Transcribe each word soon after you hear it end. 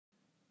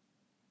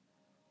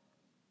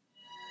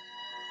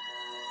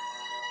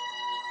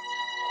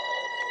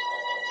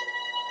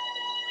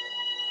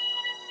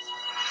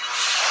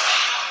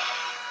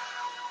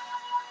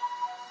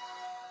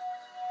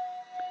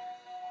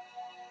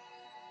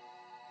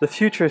The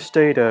future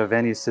state of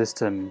any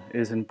system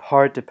is in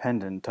part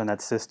dependent on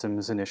that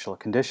system's initial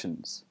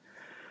conditions.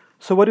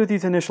 So what do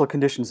these initial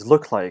conditions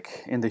look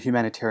like in the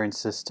humanitarian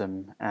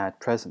system at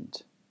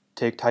present?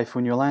 Take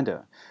Typhoon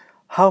Yolanda.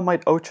 How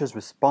might OCHA's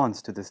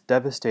response to this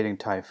devastating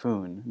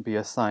typhoon be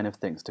a sign of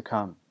things to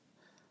come?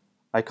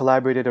 I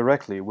collaborated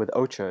directly with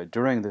OCHA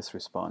during this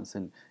response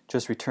and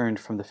just returned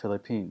from the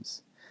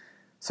Philippines.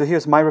 So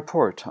here's my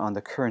report on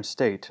the current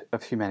state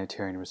of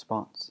humanitarian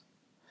response.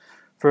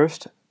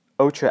 First,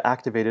 OCHA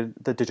activated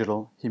the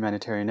Digital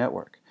Humanitarian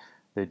Network.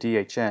 The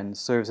DHN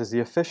serves as the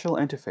official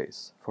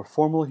interface for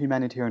formal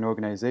humanitarian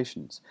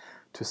organizations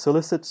to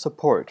solicit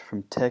support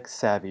from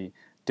tech-savvy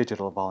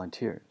digital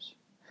volunteers.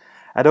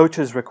 At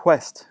OCHA's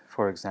request,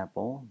 for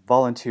example,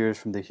 volunteers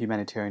from the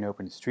Humanitarian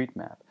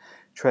OpenStreetMap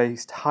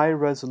traced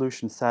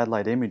high-resolution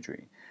satellite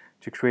imagery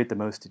to create the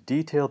most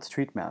detailed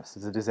street maps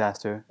of the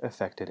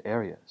disaster-affected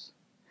areas.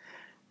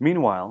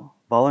 Meanwhile,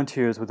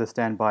 volunteers with the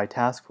Standby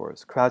Task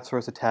Force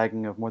crowdsourced a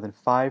tagging of more than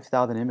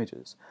 5,000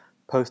 images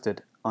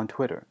posted on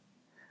Twitter.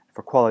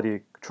 For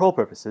quality control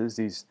purposes,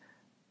 these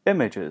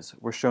images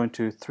were shown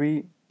to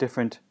 3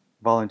 different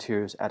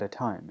volunteers at a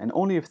time, and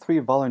only if 3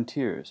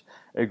 volunteers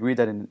agreed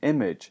that an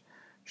image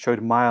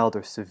showed mild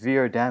or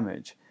severe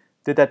damage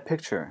did that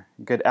picture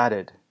get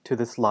added to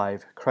this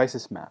live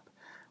crisis map,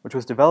 which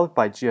was developed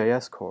by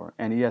GIS Corps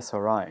and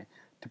ESRI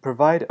to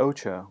provide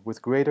OCHA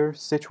with greater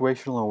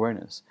situational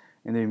awareness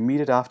in the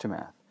immediate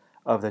aftermath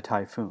of the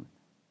typhoon.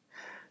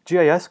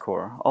 GIS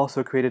Corps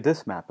also created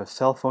this map of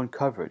cell phone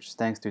coverage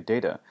thanks to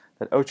data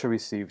that OCHA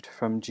received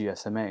from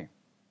GSMA.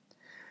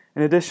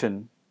 In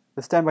addition,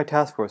 the Standby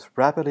Task Force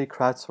rapidly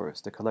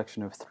crowdsourced the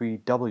collection of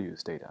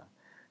 3Ws data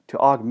to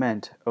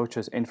augment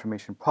OCHA's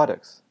information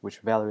products, which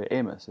Valerie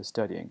Amos is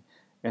studying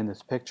in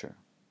this picture.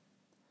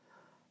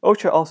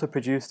 OCHA also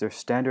produced their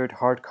standard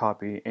hard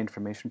copy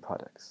information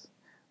products.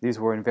 These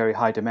were in very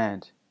high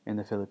demand in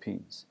the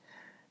Philippines.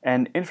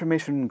 And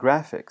information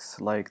graphics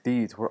like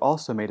these were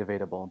also made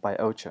available by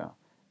OCHA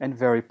and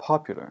very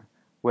popular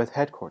with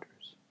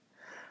headquarters.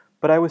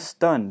 But I was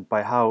stunned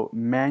by how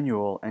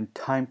manual and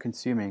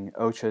time-consuming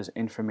OCHA's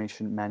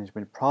information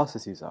management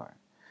processes are.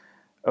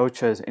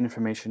 OCHA's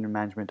information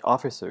management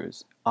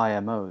officers,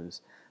 IMOs,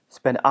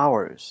 spend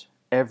hours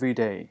every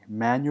day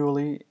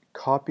manually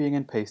copying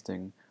and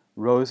pasting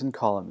rows and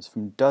columns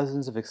from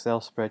dozens of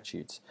Excel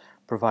spreadsheets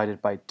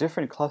provided by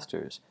different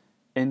clusters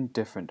in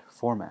different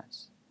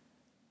formats.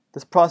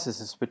 This process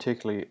is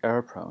particularly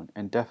error-prone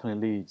and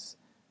definitely leads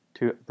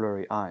to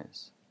blurry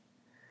eyes.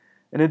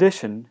 In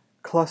addition,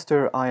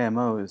 cluster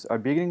IMOs are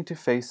beginning to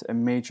face a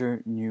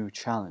major new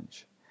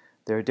challenge.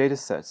 Their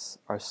datasets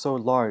are so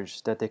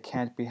large that they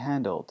can't be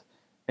handled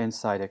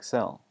inside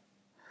Excel.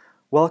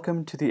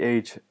 Welcome to the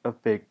age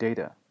of big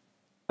data,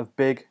 of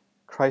big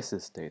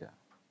crisis data.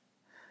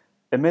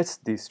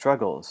 Amidst these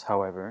struggles,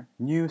 however,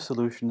 new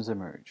solutions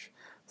emerge,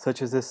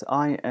 such as this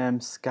IM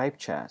Skype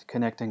chat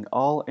connecting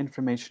all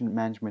information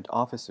management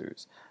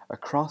officers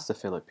across the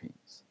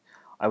Philippines.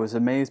 I was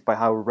amazed by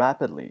how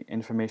rapidly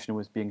information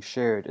was being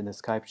shared in the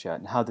Skype chat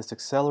and how this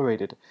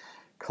accelerated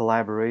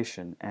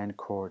collaboration and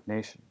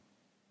coordination.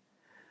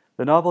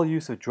 The novel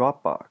use of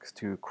Dropbox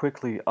to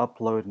quickly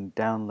upload and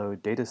download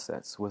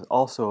datasets was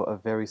also a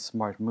very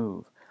smart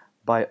move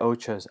by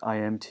OCHA's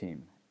IM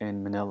team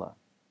in Manila.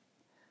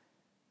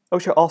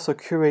 OCHA also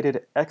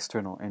curated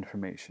external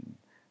information,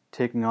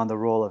 taking on the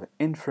role of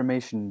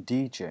information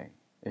DJ,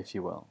 if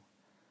you will.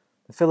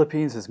 The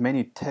Philippines has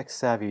many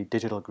tech-savvy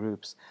digital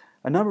groups,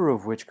 a number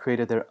of which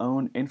created their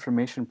own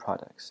information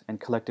products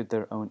and collected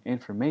their own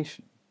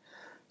information.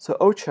 So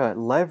OCHA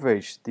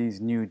leveraged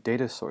these new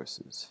data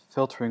sources,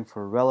 filtering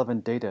for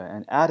relevant data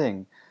and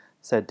adding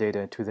said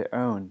data to their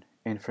own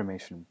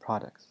information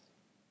products.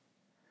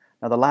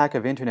 Now, the lack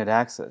of internet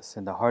access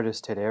in the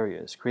hardest hit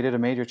areas created a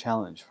major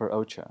challenge for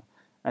OCHA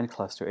and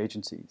cluster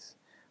agencies.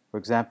 For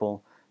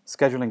example,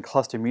 scheduling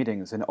cluster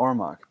meetings in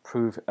Ormoc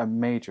proved a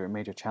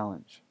major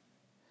challenge.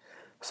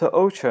 So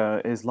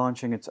OCHA is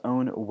launching its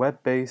own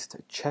web-based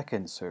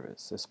check-in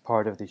service as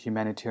part of the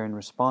Humanitarian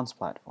Response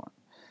platform.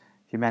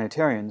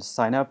 Humanitarians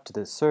sign up to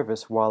this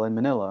service while in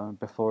Manila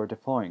before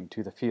deploying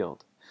to the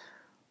field.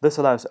 This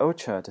allows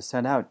OCHA to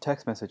send out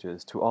text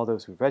messages to all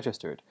those who've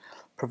registered,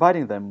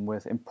 providing them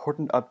with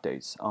important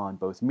updates on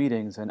both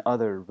meetings and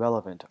other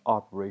relevant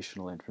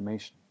operational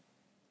information.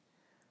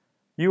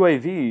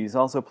 UAVs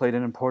also played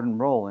an important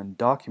role in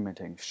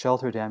documenting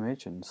shelter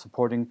damage and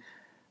supporting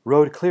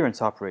road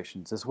clearance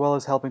operations, as well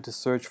as helping to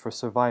search for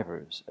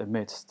survivors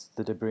amidst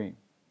the debris.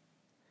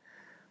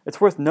 It's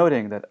worth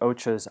noting that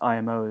OCHA's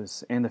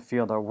IMOs in the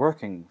field are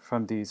working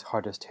from these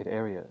hardest hit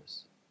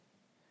areas.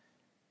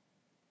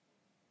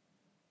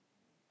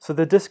 So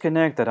the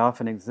disconnect that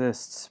often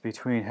exists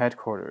between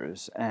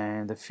headquarters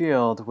and the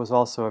field was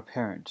also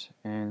apparent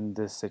in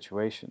this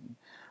situation.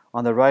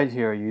 On the right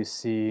here you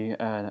see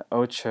an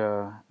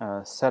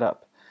OCHA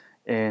setup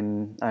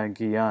in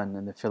Guian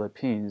in the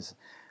Philippines.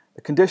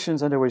 The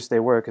conditions under which they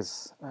work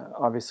is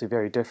obviously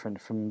very different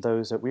from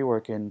those that we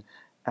work in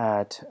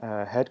at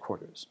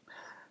headquarters.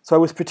 So I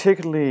was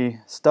particularly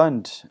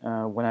stunned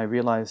when I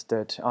realized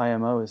that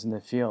IMOs in the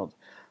field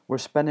were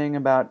spending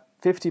about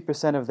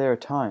 50% of their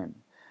time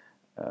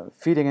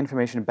feeding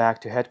information back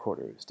to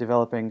headquarters,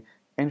 developing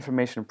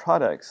information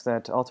products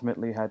that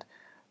ultimately had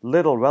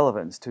little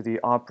relevance to the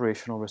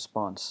operational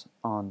response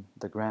on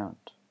the ground.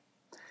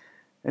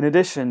 In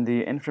addition,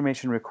 the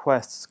information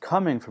requests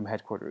coming from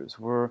headquarters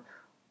were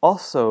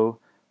also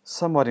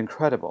somewhat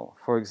incredible.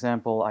 For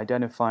example,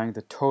 identifying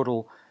the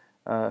total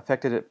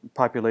affected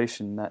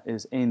population that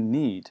is in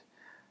need.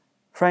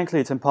 Frankly,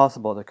 it's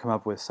impossible to come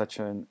up with such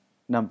a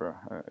number,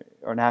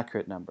 or an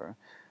accurate number.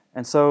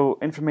 And so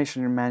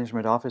information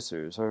management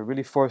officers are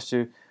really forced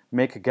to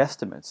make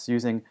guesstimates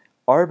using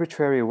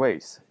arbitrary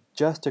weights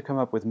just to come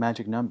up with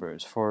magic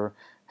numbers for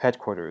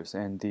headquarters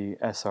and the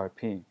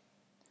SRP.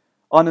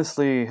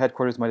 Honestly,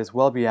 headquarters might as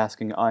well be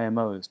asking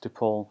IMOs to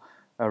pull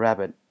a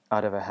rabbit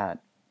out of a hat.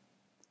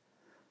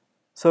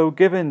 So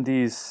given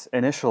these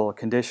initial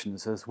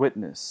conditions as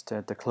witnessed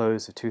at the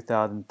close of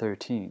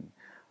 2013,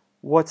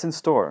 what's in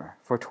store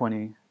for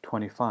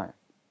 2025?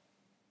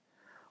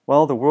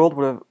 Well, the world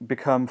would have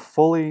become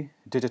fully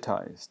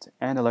digitized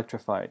and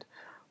electrified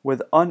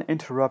with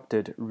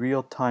uninterrupted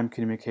real-time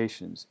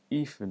communications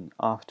even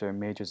after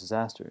major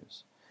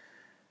disasters.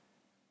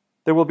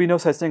 There will be no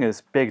such thing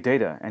as big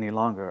data any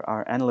longer.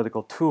 Our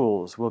analytical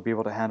tools will be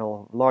able to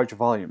handle large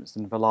volumes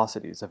and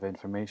velocities of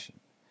information.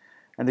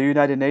 And the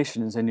United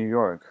Nations in New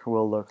York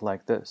will look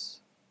like this.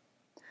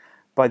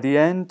 By the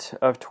end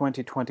of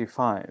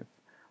 2025,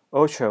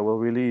 OSHA will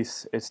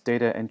release its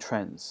data and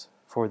trends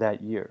for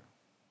that year.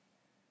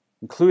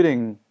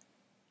 Including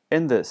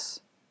in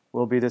this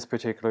will be this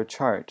particular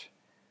chart.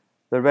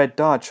 The red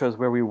dot shows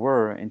where we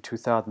were in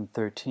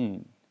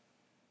 2013.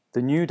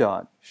 The new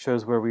dot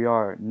shows where we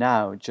are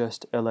now,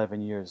 just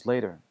 11 years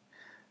later.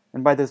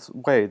 And by this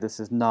way, this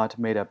is not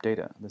made-up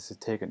data. This is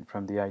taken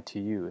from the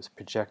ITU as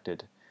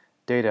projected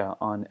data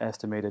on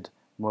estimated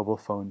mobile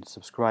phone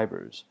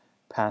subscribers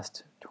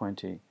past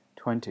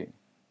 2020.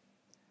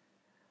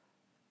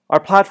 Our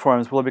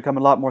platforms will become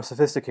a lot more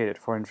sophisticated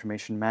for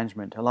information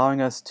management,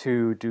 allowing us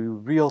to do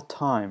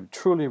real-time,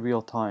 truly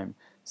real-time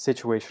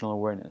situational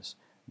awareness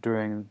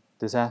during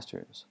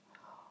disasters.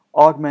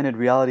 Augmented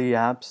reality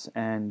apps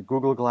and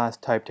Google Glass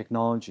type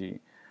technology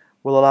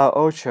will allow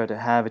OSHA to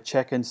have a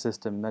check-in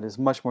system that is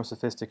much more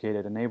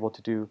sophisticated and able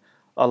to do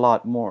a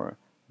lot more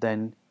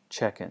than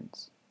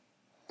check-ins.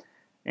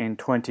 In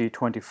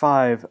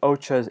 2025,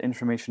 OSHA's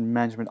information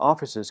management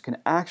officers can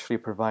actually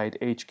provide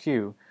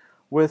HQ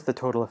with the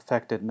total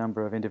affected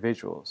number of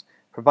individuals,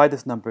 provide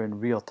this number in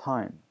real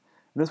time.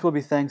 And this will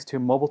be thanks to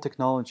mobile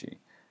technology,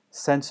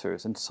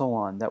 sensors, and so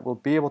on that will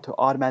be able to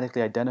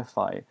automatically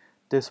identify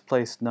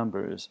displaced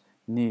numbers,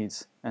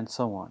 needs, and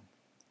so on.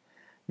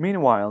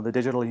 Meanwhile, the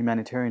Digital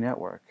Humanitarian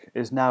Network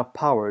is now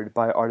powered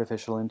by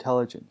artificial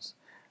intelligence,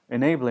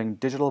 enabling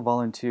digital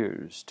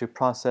volunteers to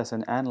process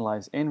and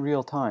analyze in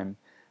real time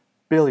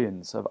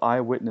billions of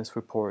eyewitness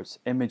reports,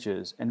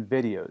 images, and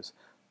videos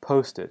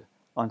posted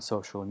on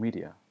social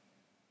media.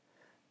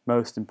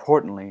 Most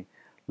importantly,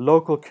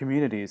 local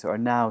communities are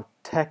now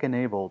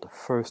tech-enabled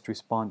first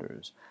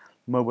responders,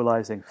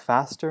 mobilizing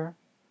faster,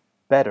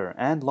 better,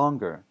 and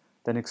longer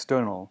than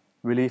external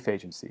relief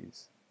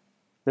agencies.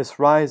 This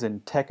rise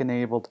in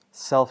tech-enabled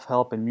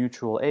self-help and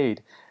mutual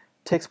aid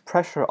takes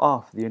pressure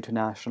off the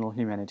international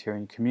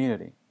humanitarian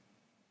community.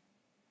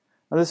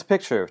 Now, this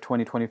picture of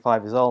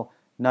 2025 is all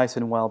nice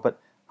and well,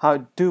 but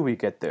how do we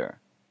get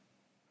there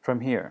from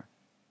here?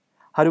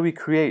 How do we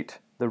create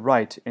the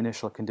right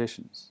initial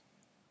conditions?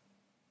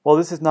 Well,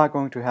 this is not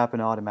going to happen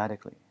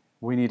automatically.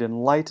 We need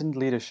enlightened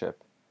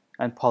leadership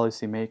and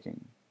policy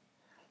making.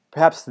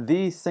 Perhaps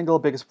the single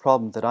biggest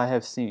problem that I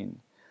have seen,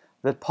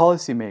 that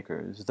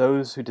policymakers,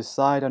 those who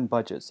decide on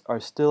budgets, are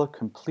still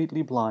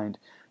completely blind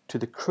to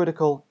the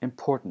critical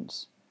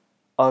importance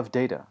of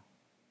data.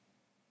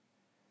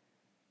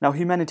 Now,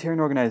 humanitarian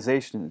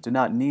organizations do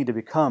not need to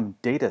become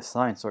data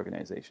science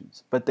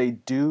organizations, but they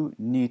do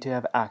need to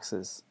have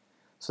access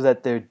so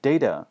that their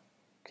data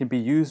can be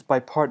used by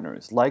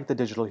partners like the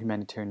Digital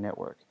Humanitarian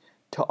Network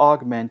to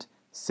augment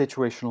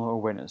situational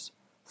awareness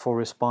for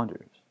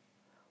responders.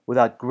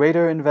 Without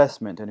greater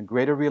investment and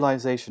greater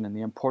realization in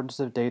the importance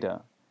of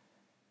data,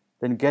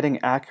 then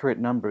getting accurate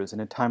numbers in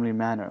a timely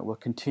manner will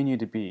continue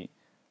to be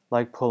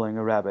like pulling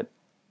a rabbit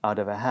out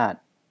of a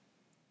hat.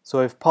 So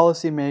if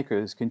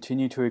policymakers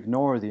continue to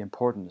ignore the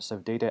importance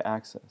of data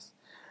access,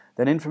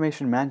 then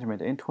information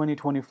management in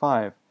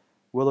 2025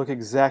 will look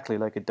exactly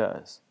like it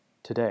does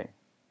today.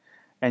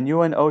 And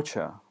UN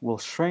OCHA will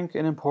shrink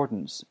in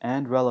importance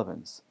and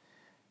relevance,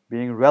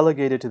 being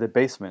relegated to the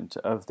basement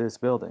of this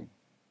building.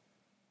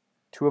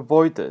 To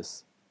avoid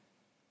this,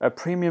 a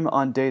premium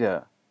on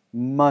data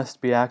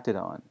must be acted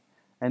on,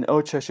 and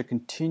OCHA should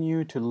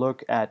continue to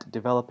look at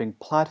developing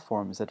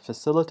platforms that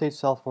facilitate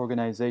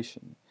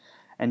self-organization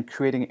and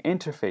creating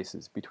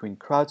interfaces between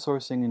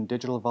crowdsourcing and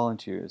digital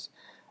volunteers,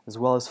 as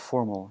well as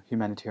formal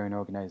humanitarian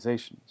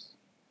organizations.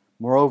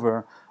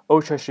 Moreover,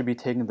 OCHA should be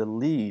taking the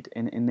lead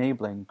in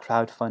enabling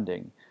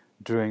crowdfunding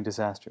during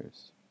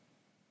disasters.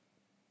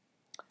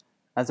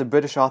 As a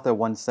British author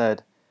once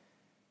said,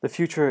 the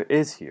future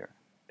is here,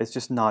 it's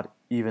just not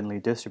evenly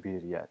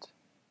distributed yet.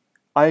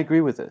 I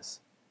agree with this.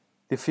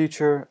 The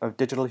future of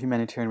digital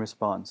humanitarian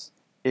response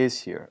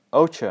is here.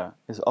 OCHA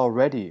is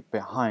already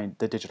behind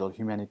the Digital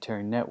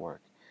Humanitarian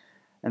Network,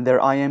 and their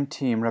IM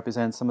team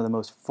represents some of the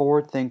most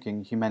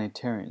forward-thinking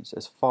humanitarians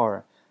as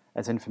far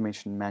as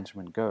information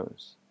management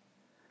goes.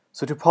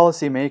 So to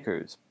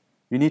policymakers,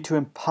 you need to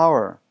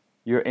empower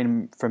your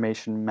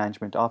information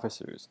management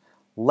officers.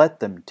 Let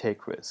them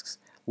take risks.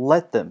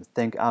 Let them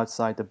think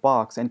outside the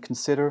box and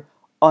consider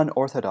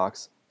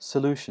unorthodox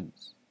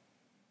solutions.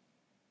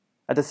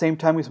 At the same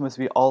time, we must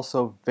be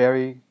also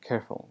very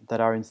careful that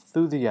our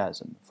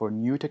enthusiasm for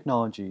new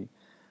technology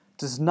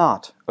does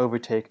not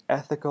overtake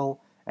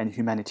ethical and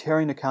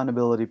humanitarian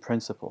accountability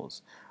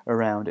principles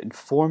around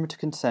informed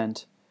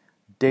consent,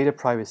 data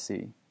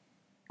privacy,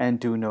 and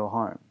do no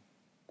harm.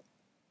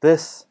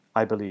 This,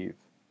 I believe,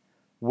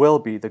 will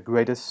be the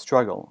greatest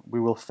struggle we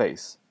will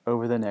face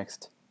over the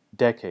next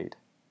decade,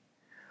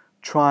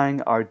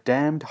 trying our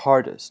damned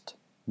hardest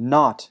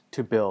not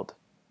to build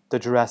the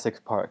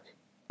Jurassic Park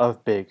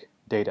of big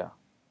data.